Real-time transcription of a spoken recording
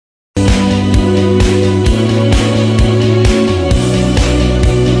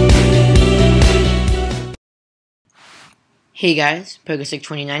Hey guys,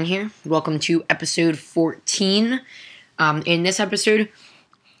 Pogosick29 here. Welcome to episode 14. In this episode,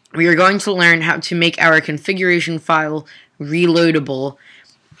 we are going to learn how to make our configuration file reloadable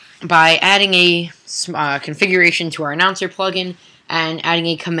by adding a configuration to our announcer plugin and adding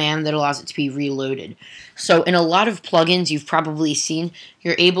a command that allows it to be reloaded. So in a lot of plugins you've probably seen,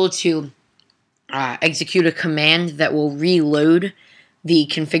 you're able to execute a command that will reload the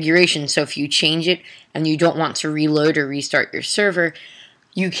configuration. So if you change it and you don't want to reload or restart your server,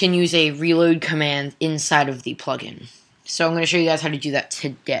 you can use a reload command inside of the plugin. So I'm going to show you guys how to do that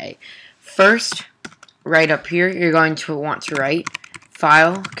today. First, right up here, you're going to want to write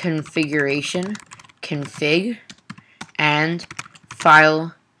file configuration config and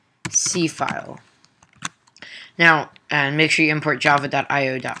file cfile. Now, and make sure you import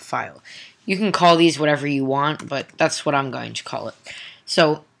java.io.file. You can call these whatever you want, but that's what I'm going to call it.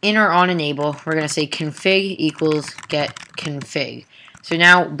 So in our on enable, we're going to say config equals get config. So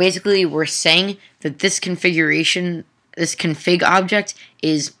now basically we're saying that this configuration, this config object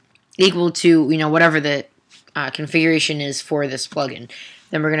is equal to, whatever the configuration is for this plugin.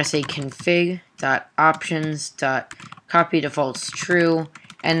 Then we're going to say config.options.copy defaults true,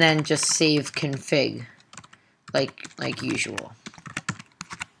 and then just save config like usual.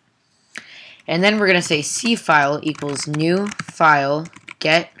 And then we're going to say cfile equals new file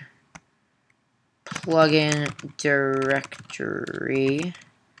get plugin directory,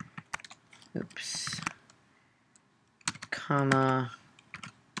 comma,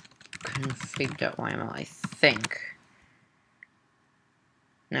 config.yml, I think.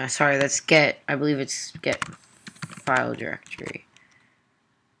 No, sorry, that's get, I believe it's get file directory.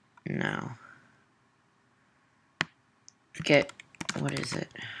 No. Get, what is it?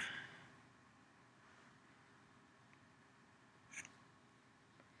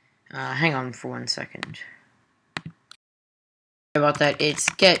 Hang on for 1 second. Sorry about that. It's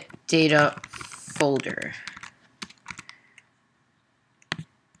get data folder.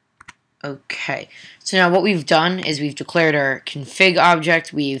 Okay. So now what we've done is we've declared our config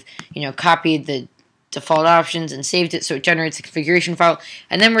object. We've, copied the default options and saved it so it generates a configuration file.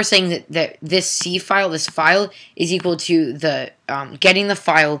 And then we're saying that this C file, this file, is equal to the getting the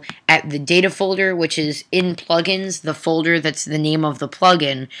file at the data folder, which is in plugins, the folder that's the name of the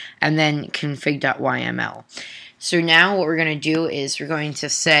plugin, and then config.yml. So now what we're going to do is we're going to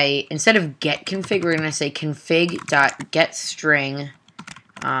say, instead of get config, we're going to say config.getString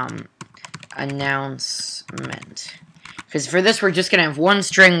announcement. Because for this, we're just going to have one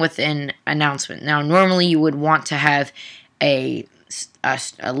string within announcement. Now, normally you would want to have a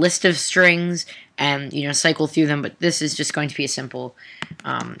list of strings and, cycle through them, but this is just going to be a simple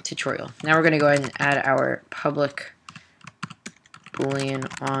tutorial. Now we're going to go ahead and add our public boolean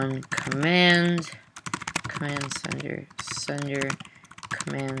on command sender,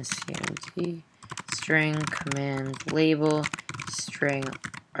 command cmd, string, command label, string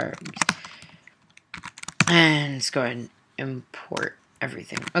args. And let's go ahead and import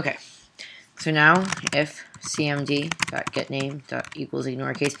everything. Okay, so now if cmd.getName.equals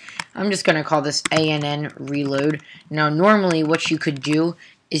ignore case, I'm just going to call this ann reload. Now normally what you could do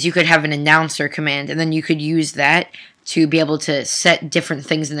is you could have an announcer command, and then you could use that to be able to set different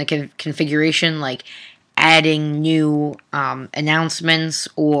things in the configuration, like adding new announcements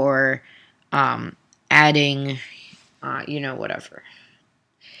or adding, whatever.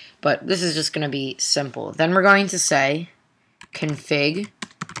 But this is just going to be simple. Then we're going to say config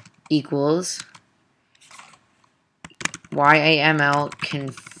equals YAML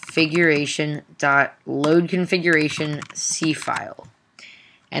configuration dot load configuration cfile.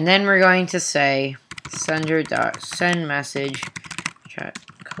 And then we're going to say sender dot send message chat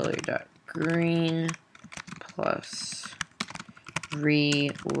color dot green plus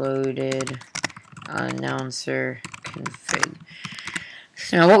reloaded announcer config.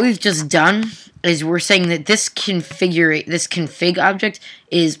 So now what we've just done is we're saying that this config object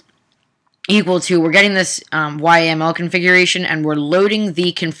is equal to, we're getting this YAML configuration, and we're loading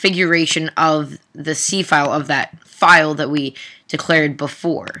the configuration of the C file of that file that we declared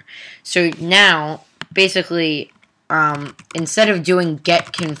before. So now, basically, instead of doing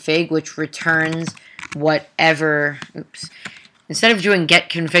get config, which returns whatever, instead of doing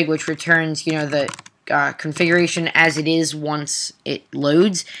get config, which returns, the configuration as it is once it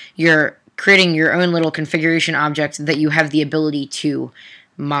loads, you're creating your own little configuration object that you have the ability to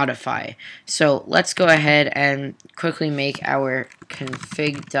modify. So let's go ahead and quickly make our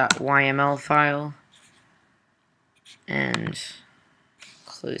config.yml file and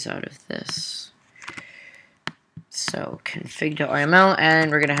close out of this. So config.yml,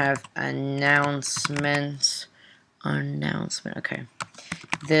 and we're going to have announcement announcement. Okay.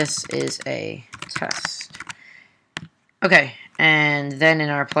 This is a test. Okay, and then in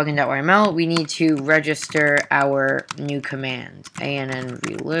our plugin.yml, we need to register our new command, ann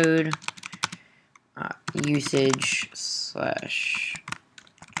reload usage /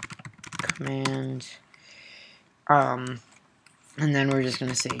 command, and then we're just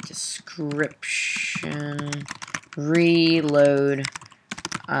going to say description reload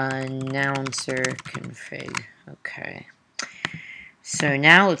announcer config. Okay. So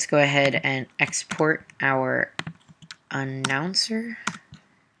now let's go ahead and export our announcer,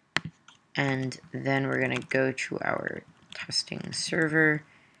 and then we're going to go to our testing server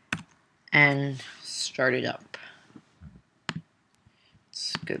and start it up.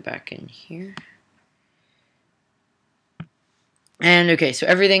 Let's go back in here. And okay, so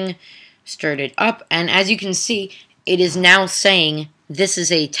everything started up, and as you can see, it is now saying this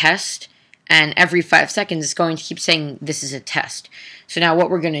is a test, and every 5 seconds it's going to keep saying this is a test. So now what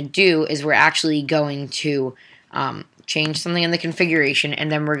we're going to do is we're actually going to change something in the configuration,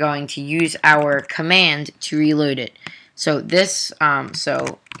 and then we're going to use our command to reload it. So this,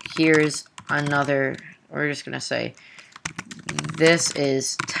 so here's another, we're just going to say this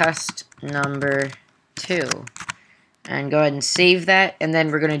is test number 2. And go ahead and save that, and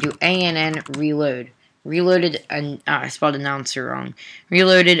then we're going to do ann reload. Reloaded, I spelled announcer wrong.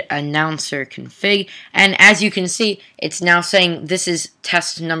 Reloaded announcer config, and as you can see, it's now saying this is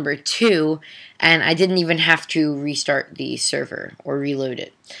test number 2, and I didn't even have to restart the server or reload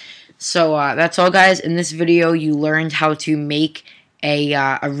it. So that's all, guys. In this video, you learned how to make a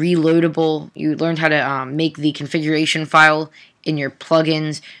reloadable. You learned how to make the configuration file in your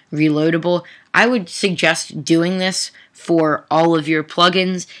plugins reloadable. I would suggest doing this for all of your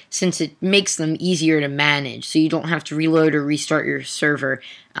plugins, since it makes them easier to manage, so you don't have to reload or restart your server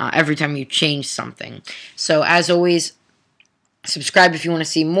every time you change something. So as always, subscribe if you want to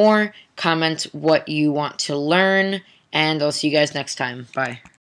see more, comment what you want to learn, and I'll see you guys next time. Bye.